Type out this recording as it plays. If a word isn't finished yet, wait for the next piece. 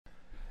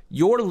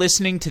You're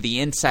listening to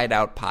the Inside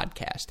Out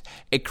Podcast,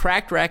 a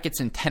Cracked Racquets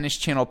and Tennis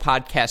Channel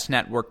Podcast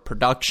Network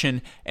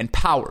production and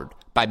powered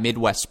by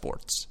Midwest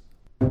Sports.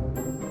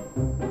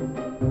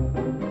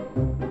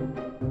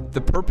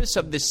 The purpose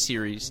of this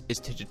series is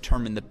to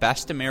determine the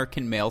best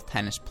American male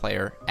tennis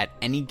player at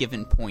any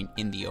given point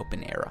in the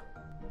Open era.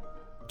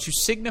 To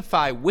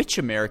signify which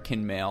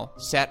American male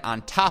sat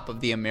on top of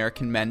the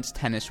American men's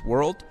tennis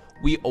world,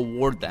 we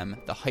award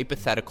them the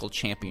hypothetical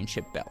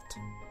championship belt.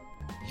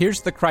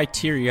 Here's the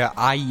criteria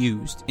I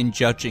used in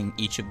judging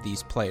each of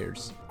these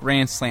players.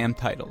 Grand Slam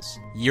titles,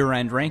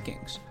 year-end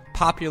rankings,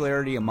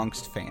 popularity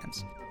amongst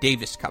fans,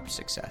 Davis Cup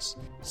success,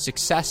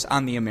 success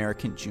on the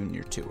American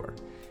Junior Tour,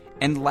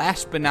 and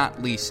last but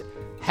not least,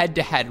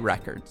 head-to-head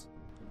records.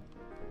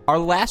 Our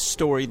last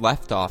story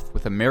left off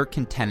with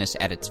American tennis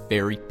at its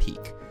very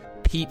peak.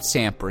 Pete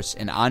Sampras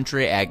and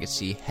Andre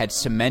Agassi had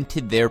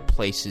cemented their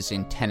places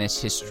in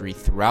tennis history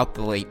throughout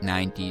the late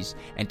 90s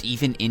and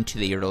even into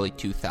the early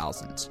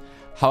 2000s.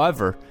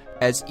 However,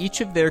 as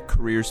each of their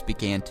careers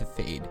began to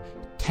fade,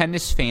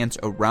 tennis fans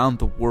around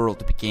the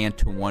world began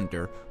to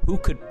wonder who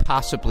could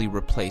possibly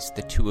replace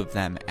the two of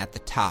them at the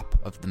top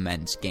of the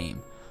men's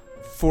game.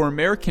 For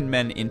American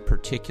men in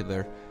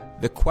particular,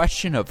 the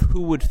question of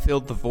who would fill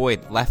the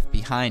void left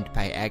behind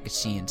by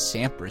Agassi and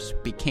Sampras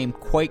became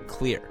quite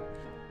clear.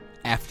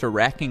 After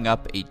racking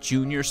up a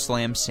Junior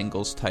Slam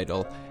singles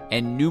title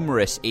and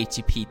numerous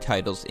ATP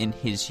titles in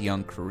his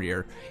young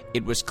career,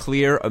 it was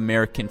clear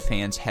American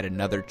fans had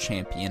another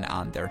champion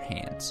on their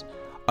hands.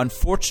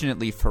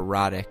 Unfortunately for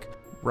Roddick,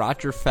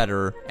 Roger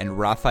Federer and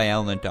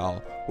Rafael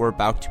Nadal were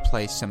about to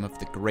play some of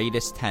the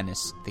greatest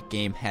tennis the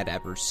game had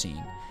ever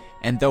seen.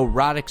 And though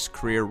Roddick's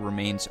career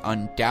remains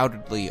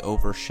undoubtedly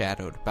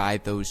overshadowed by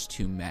those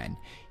two men,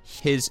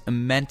 his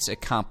immense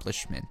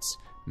accomplishments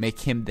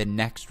make him the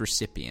next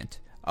recipient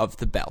of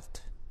the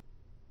belt.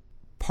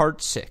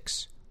 Part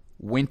 6.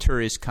 Winter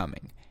is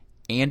Coming.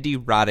 Andy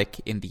Roddick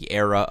in the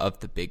Era of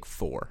the Big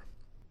Four.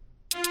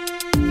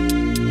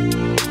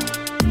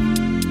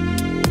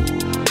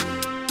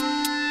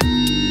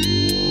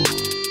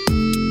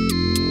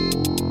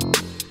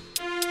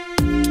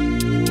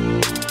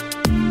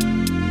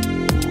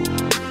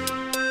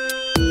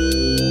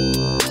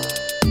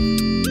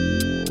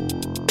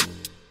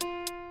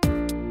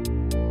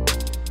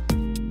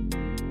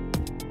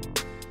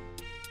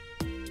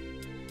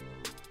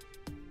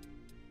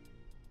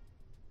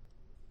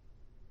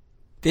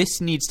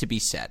 This needs to be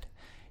said.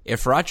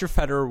 If Roger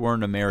Federer were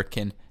an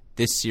American,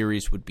 this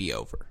series would be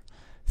over.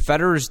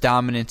 Federer's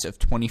dominance of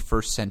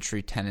 21st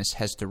century tennis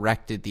has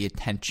directed the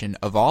attention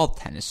of all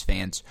tennis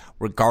fans,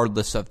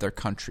 regardless of their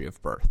country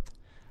of birth.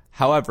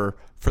 However,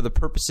 for the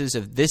purposes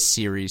of this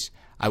series,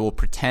 I will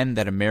pretend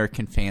that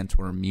American fans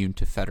were immune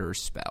to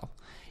Federer's spell.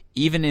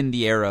 Even in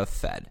the era of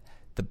Fed,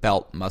 the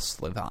belt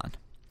must live on.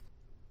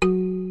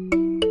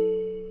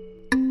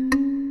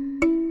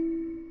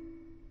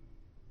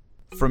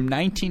 From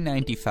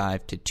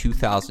 1995 to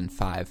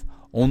 2005,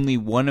 only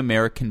one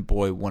American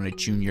boy won a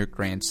junior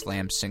Grand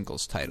Slam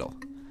singles title.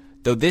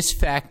 Though this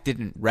fact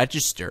didn't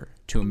register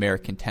to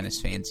American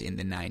tennis fans in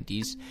the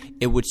 90s,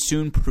 it would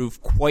soon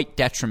prove quite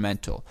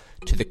detrimental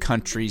to the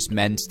country's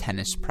men's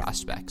tennis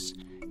prospects.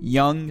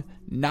 Young,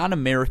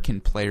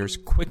 non-American players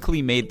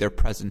quickly made their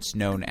presence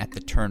known at the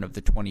turn of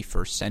the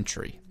 21st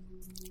century.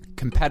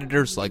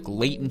 Competitors like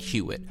Lleyton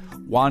Hewitt,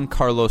 Juan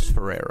Carlos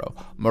Ferrero,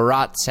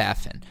 Marat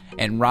Safin,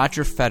 and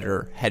Roger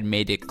Federer had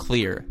made it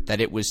clear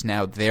that it was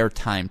now their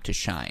time to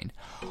shine.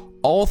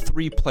 All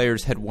three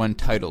players had won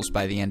titles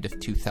by the end of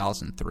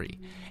 2003,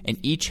 and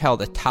each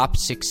held a top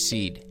 6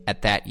 seed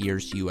at that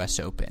year's U.S.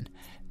 Open.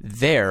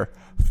 There,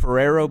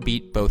 Ferrero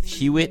beat both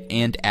Hewitt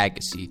and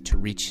Agassi to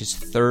reach his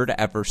third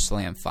ever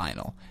Slam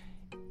final.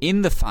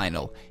 In the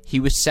final, he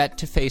was set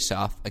to face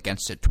off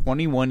against a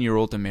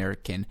 21-year-old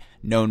American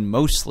known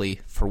mostly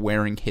for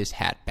wearing his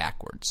hat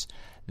backwards.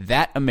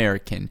 That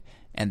American,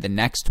 and the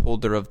next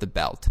holder of the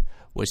belt,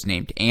 was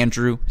named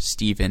Andrew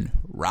Stephen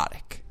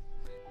Roddick.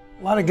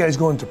 A lot of guys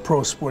go into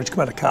pro sports,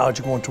 come out of college,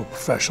 and go into a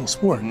professional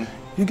sport.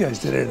 You guys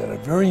did it at a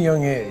very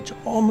young age,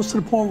 almost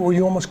to the point where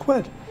you almost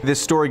quit. This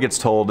story gets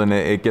told, and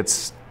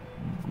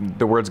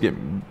the words get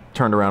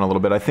turned around a little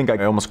bit. I think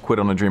I almost quit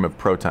on a dream of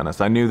pro tennis.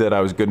 I knew that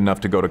I was good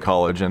enough to go to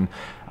college, and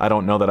I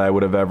don't know that I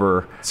would have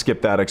ever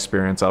skipped that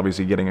experience.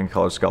 Obviously, getting a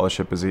college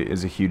scholarship is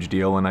a huge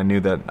deal, and I knew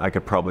that I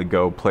could probably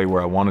go play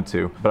where I wanted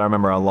to. But I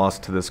remember I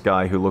lost to this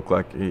guy who looked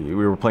like we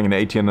were playing an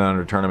 18 and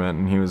under tournament,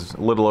 and he was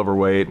a little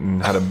overweight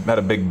and had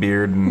a big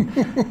beard, and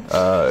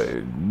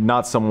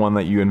not someone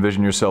that you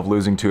envision yourself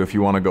losing to if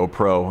you want to go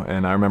pro.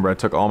 And I remember I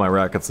took all my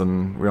rackets,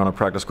 and we were on a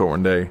practice court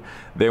one day.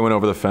 They went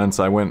over the fence.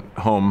 I went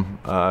home.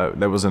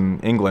 That was in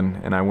England,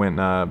 and I went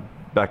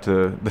back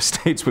to the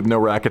States with no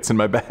rackets in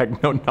my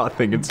bag, no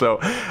nothing. And so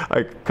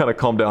I kind of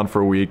calmed down for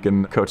a week,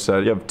 and coach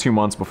said, you have 2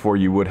 months before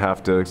you would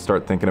have to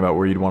start thinking about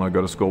where you'd want to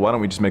go to school. Why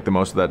don't we just make the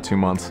most of that 2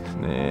 months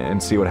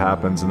and see what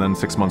happens? And then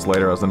 6 months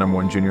later, I was the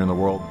 #1 junior in the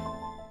world.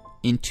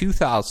 In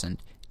 2000,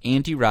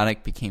 Andy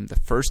Roddick became the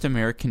first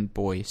American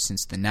boy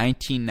since the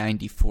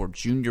 1994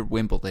 Junior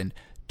Wimbledon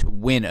to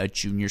win a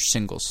junior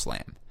singles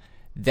slam.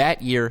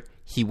 That year,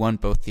 he won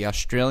both the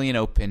Australian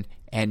Open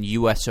and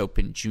U.S.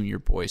 Open Junior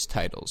Boys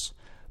titles.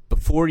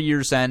 Before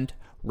year's end,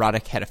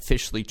 Roddick had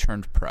officially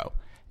turned pro,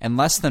 and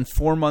less than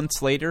 4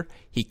 months later,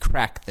 he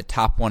cracked the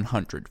top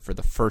 100 for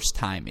the first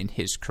time in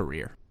his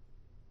career.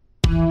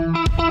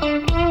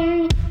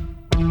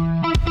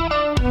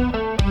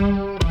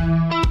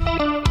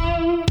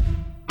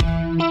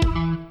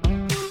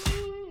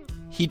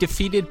 He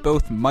defeated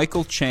both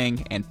Michael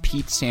Chang and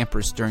Pete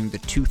Sampras during the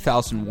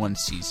 2001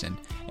 season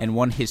and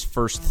won his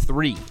first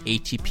 3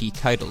 ATP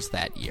titles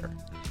that year.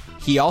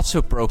 He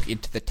also broke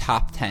into the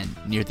top 10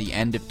 near the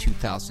end of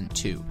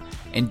 2002,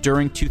 and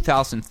during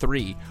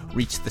 2003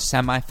 reached the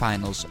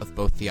semifinals of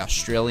both the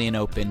Australian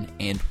Open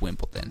and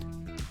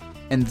Wimbledon.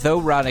 And though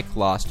Roddick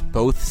lost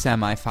both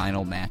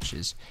semifinal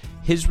matches,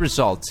 his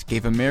results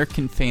gave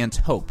American fans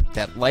hope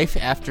that life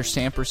after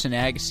Sampras and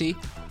Agassi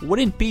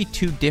wouldn't be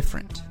too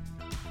different.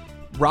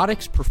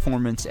 Roddick's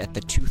performance at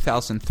the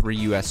 2003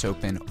 U.S.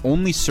 Open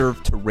only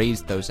served to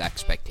raise those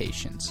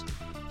expectations.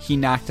 He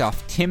knocked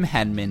off Tim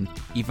Henman,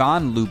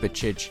 Ivan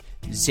Lubicic,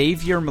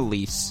 Xavier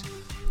Malisse,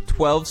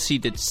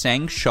 12-seeded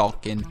Sang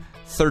Shulkin,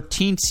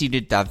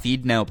 13-seeded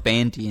David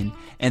Nalbandian,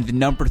 and the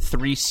number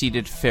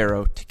 3-seeded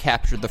Ferro to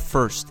capture the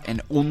first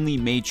and only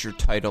major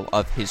title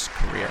of his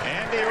career.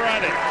 Andy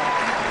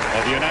Roddick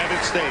of the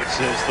United States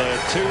is the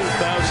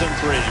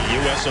 2003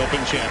 U.S.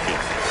 Open champion.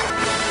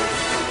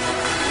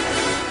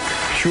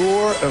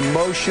 Pure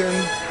emotion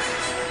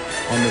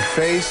on the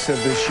face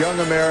of this young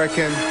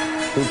American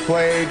who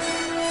played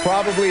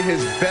probably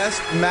his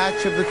best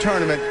match of the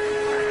tournament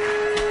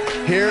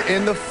here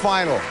in the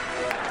final.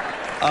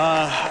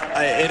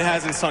 It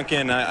hasn't sunk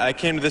in. I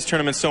came to this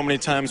tournament so many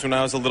times when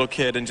I was a little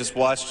kid and just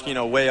watched,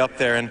 way up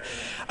there, and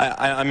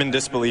I'm in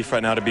disbelief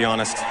right now, to be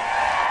honest.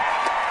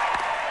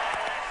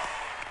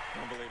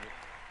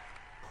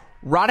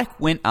 Roddick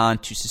went on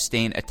to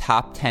sustain a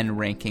top 10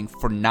 ranking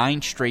for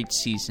 9 straight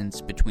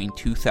seasons between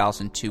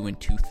 2002 and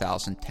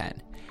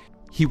 2010.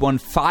 He won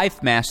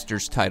 5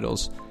 Masters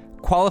titles,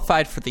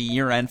 qualified for the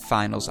year-end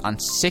finals on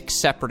 6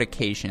 separate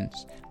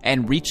occasions,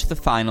 and reached the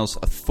finals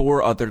of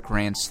 4 other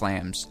Grand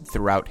Slams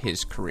throughout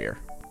his career.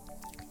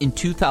 In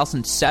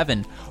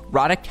 2007,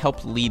 Roddick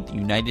helped lead the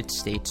United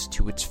States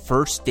to its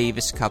first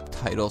Davis Cup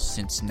title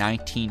since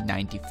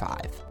 1995,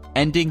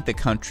 ending the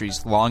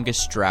country's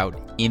longest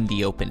drought in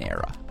the Open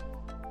era.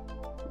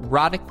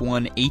 Roddick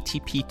won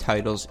ATP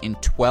titles in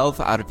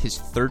 12 out of his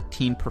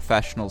 13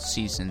 professional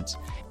seasons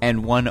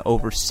and won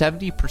over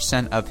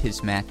 70% of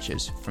his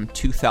matches from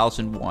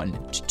 2001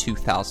 to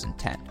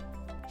 2010.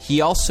 He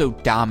also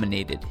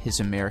dominated his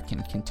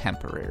American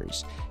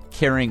contemporaries,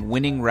 carrying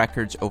winning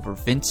records over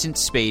Vincent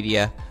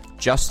Spadea,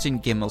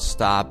 Justin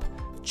Gimelstob,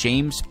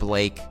 James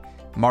Blake,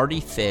 Marty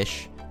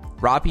Fish,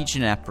 Robbie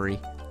Ginepri,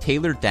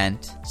 Taylor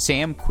Dent,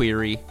 Sam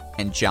Querrey,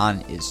 and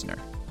John Isner.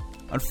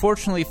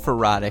 Unfortunately for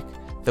Roddick,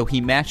 though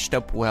he matched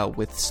up well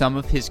with some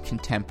of his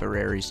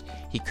contemporaries,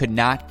 he could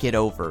not get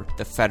over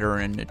the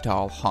Federer and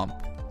Nadal hump.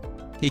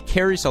 He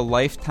carries a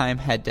lifetime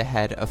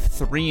head-to-head of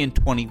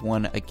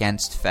 3-21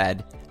 against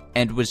Fed,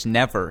 and was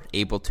never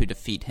able to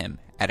defeat him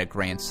at a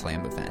Grand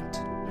Slam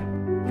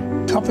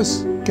event.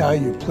 Toughest guy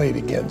you played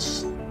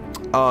against?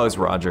 Oh, it was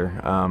Roger.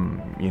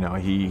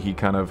 He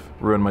kind of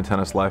ruined my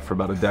tennis life for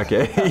about a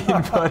decade.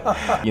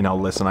 But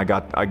listen, I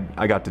got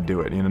to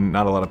do it.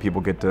 Not a lot of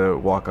people get to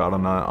walk out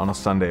on a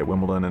Sunday at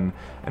Wimbledon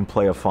and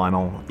play a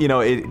final.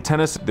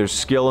 Tennis, there's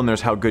skill and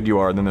there's how good you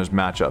are, and then there's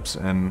matchups.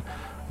 And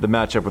the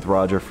matchup with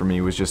Roger for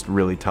me was just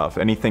really tough.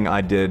 Anything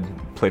I did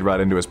played right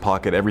into his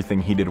pocket.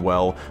 Everything he did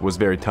well was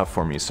very tough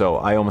for me. So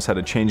I almost had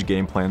to change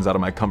game plans out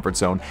of my comfort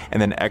zone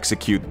and then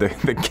execute the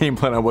game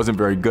plan I wasn't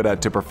very good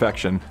at to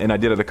perfection. And I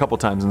did it a couple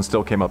times and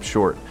still came up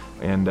short.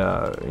 And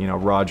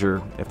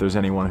Roger, if there's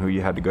anyone who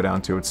you had to go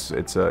down to,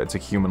 it's a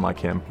human like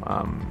him.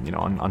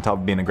 On top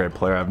of being a great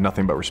player, I have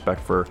nothing but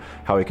respect for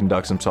how he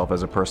conducts himself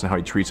as a person, how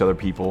he treats other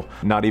people,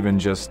 not even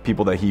just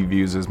people that he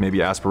views as maybe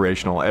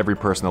aspirational. Every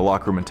person, the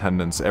locker room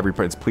attendants,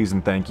 it's please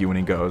and thank you when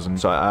he goes. And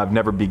so I've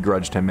never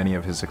begrudged him any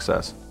of his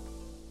success.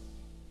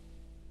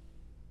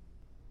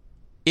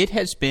 It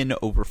has been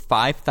over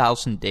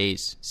 5,000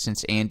 days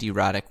since Andy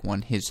Roddick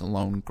won his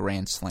lone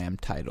Grand Slam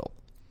title.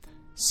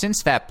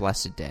 Since that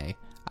blessed day,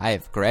 I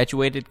have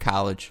graduated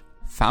college,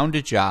 found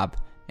a job,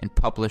 and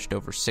published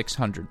over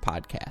 600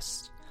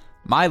 podcasts.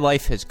 My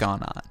life has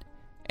gone on,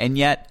 and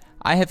yet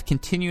I have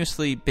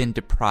continuously been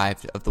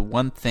deprived of the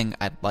one thing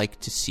I'd like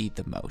to see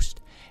the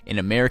most, an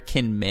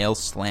American male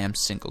slam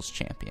singles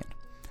champion.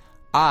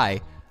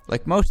 I,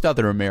 like most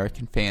other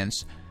American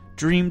fans,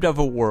 dreamed of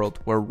a world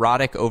where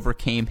Roddick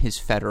overcame his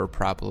Federer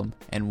problem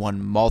and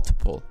won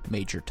multiple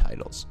major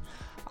titles.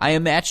 I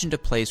imagined a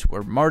place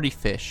where Marty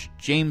Fish,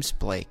 James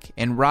Blake,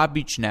 and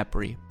Robbie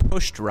Ginepri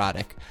pushed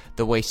Roddick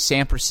the way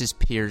Sampras'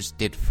 peers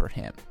did for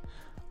him.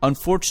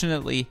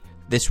 Unfortunately,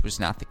 this was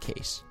not the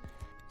case.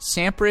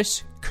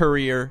 Sampras,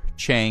 Courier,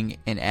 Chang,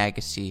 and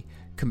Agassi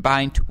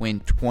combined to win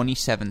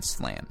 27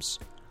 slams.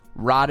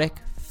 Roddick,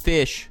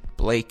 Fish,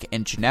 Blake,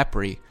 and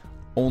Ginepri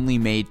only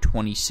made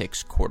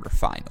 26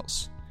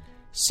 quarterfinals.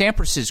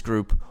 Sampras's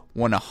group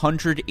won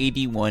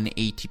 181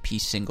 ATP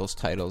singles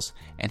titles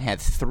and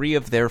had 3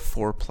 of their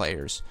 4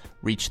 players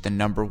reach the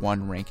number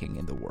 1 ranking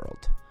in the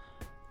world.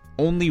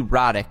 Only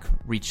Roddick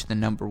reached the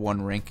number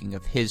 1 ranking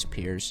of his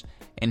peers,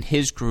 and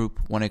his group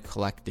won a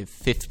collective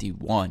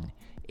 51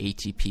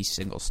 ATP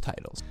singles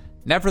titles.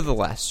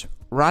 Nevertheless,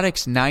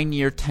 Roddick's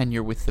 9-year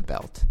tenure with the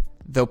belt,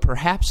 though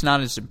perhaps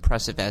not as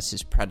impressive as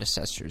his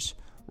predecessors,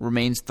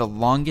 remains the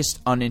longest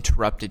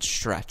uninterrupted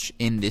stretch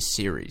in this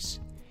series.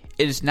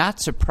 It is not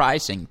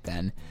surprising,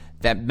 then,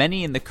 that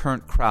many in the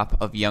current crop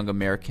of young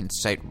Americans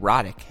cite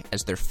Roddick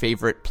as their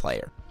favorite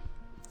player.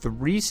 The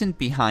reason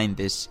behind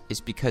this is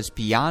because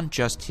beyond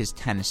just his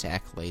tennis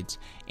accolades,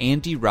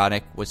 Andy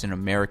Roddick was an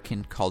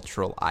American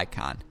cultural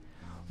icon.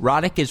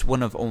 Roddick is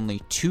one of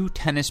only 2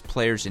 tennis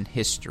players in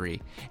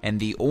history and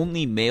the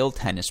only male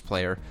tennis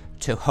player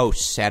to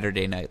host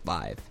Saturday Night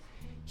Live.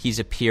 He's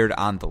appeared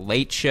on The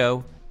Late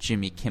Show,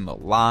 Jimmy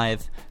Kimmel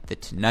Live, The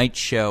Tonight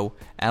Show,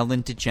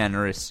 Ellen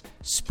DeGeneres,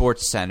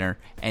 SportsCenter,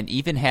 and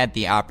even had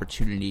the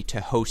opportunity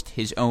to host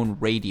his own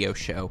radio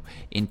show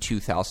in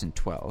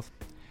 2012.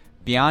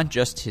 Beyond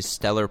just his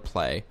stellar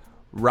play,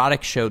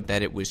 Roddick showed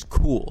that it was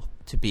cool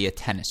to be a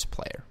tennis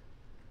player.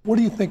 What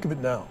do you think of it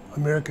now,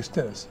 America's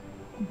tennis,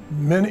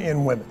 men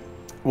and women?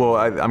 Well,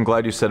 I'm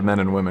glad you said men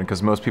and women,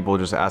 because most people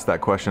just ask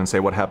that question and say,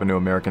 what happened to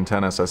American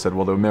tennis? I said,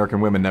 well, the American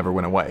women never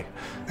went away.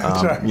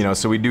 That's right.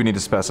 So we do need to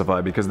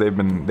specify, because they've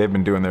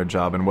been doing their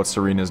job, and what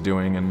Serena's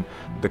doing and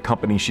the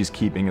company she's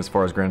keeping as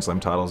far as Grand Slam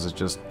titles is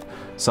just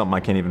something I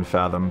can't even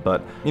fathom.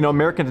 But,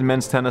 American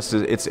men's tennis,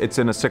 it's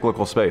in a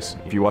cyclical space.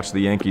 If you watch the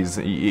Yankees,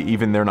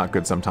 even they're not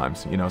good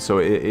sometimes,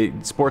 so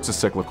sports is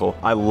cyclical.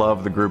 I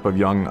love the group of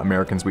young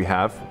Americans we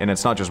have, and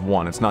it's not just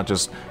one. It's not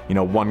just,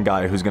 one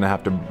guy who's going to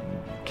have to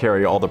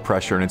carry all the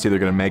pressure, and it's either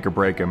going to make or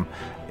break him.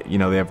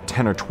 They have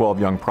 10 or 12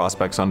 young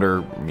prospects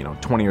under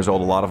 20 years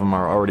old. A lot of them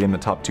are already in the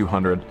top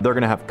 200. They're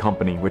going to have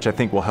company, which I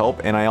think will help,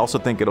 and I also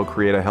think it'll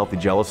create a healthy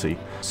jealousy.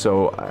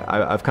 So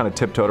I've kind of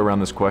tiptoed around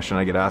this question.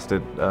 I get asked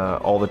it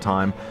all the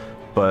time,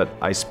 but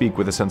I speak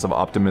with a sense of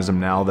optimism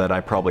now that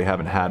I probably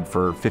haven't had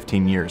for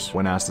 15 years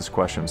when asked this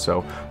question.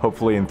 So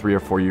hopefully in 3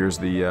 or 4 years,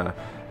 the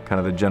kind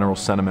of the general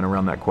sentiment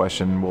around that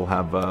question will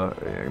have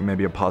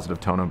maybe a positive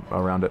tone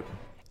around it.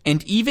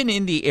 And even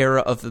in the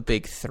era of the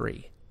Big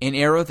Three, an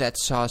era that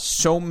saw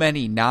so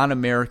many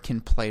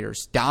non-American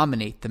players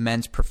dominate the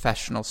men's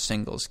professional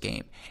singles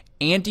game,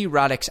 Andy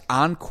Roddick's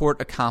on-court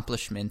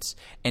accomplishments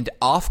and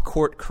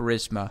off-court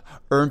charisma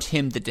earned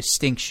him the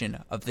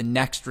distinction of the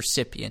next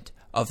recipient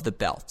of the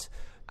belt.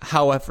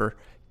 However,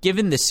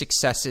 given the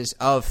successes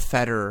of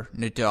Federer,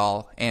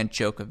 Nadal, and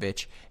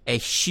Djokovic, a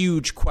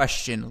huge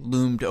question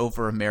loomed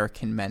over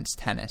American men's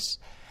tennis.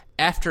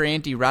 After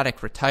Andy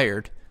Roddick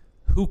retired,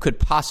 who could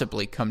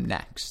possibly come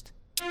next?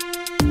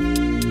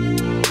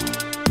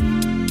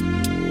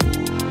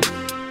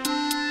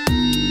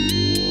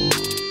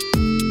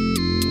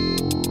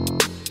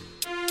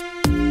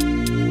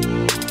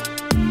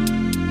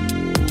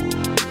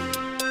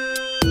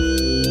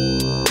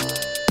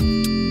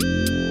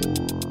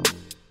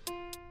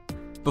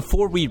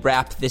 Before we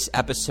wrap this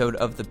episode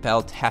of The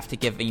Belt, have to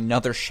give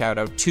another shout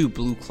out to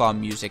Blue Claw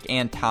Music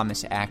and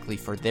Thomas Ackley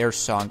for their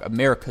song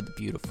America the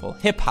Beautiful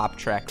hip-hop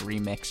track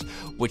remix,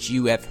 which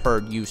you have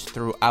heard used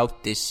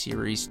throughout this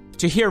series.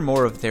 To hear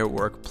more of their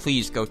work,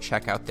 please go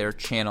check out their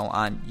channel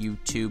on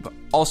YouTube.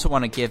 Also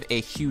want to give a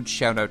huge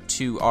shout out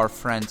to our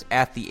friends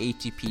at the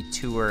ATP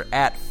Tour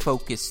at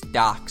Focus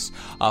Docs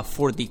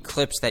for the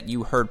clips that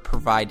you heard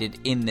provided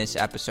in this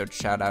episode.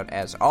 Shout out,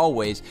 as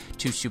always,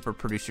 to super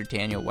producer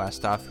Daniel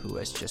Westoff, who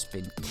has just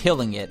been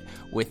killing it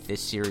with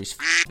this series.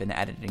 An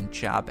editing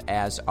job,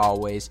 as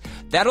always.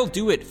 That'll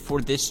do it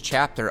for this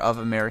chapter of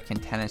American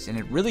tennis, and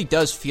it really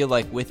does feel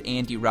like with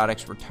Andy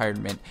Roddick's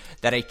retirement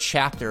that a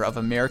chapter of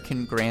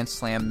American Grand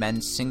Slam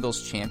men's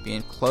singles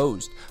champion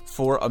closed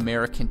for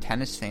American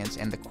tennis fans.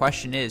 And the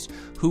question is,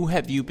 who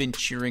have you been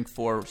cheering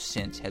for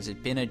since? Has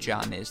it been a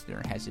John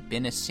Isner? Has it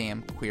been a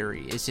Sam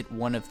Querrey? Is it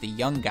one of the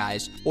young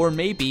guys? Or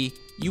maybe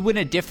you went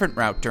a different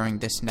route during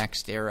this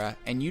next era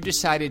and you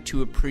decided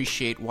to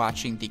appreciate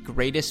watching the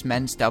greatest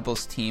men's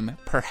doubles team,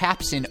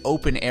 perhaps in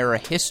open era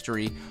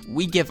history.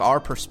 We give our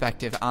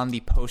perspective on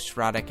the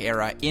post-Roddick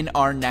era in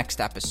our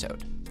next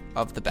episode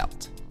of The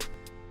Belt.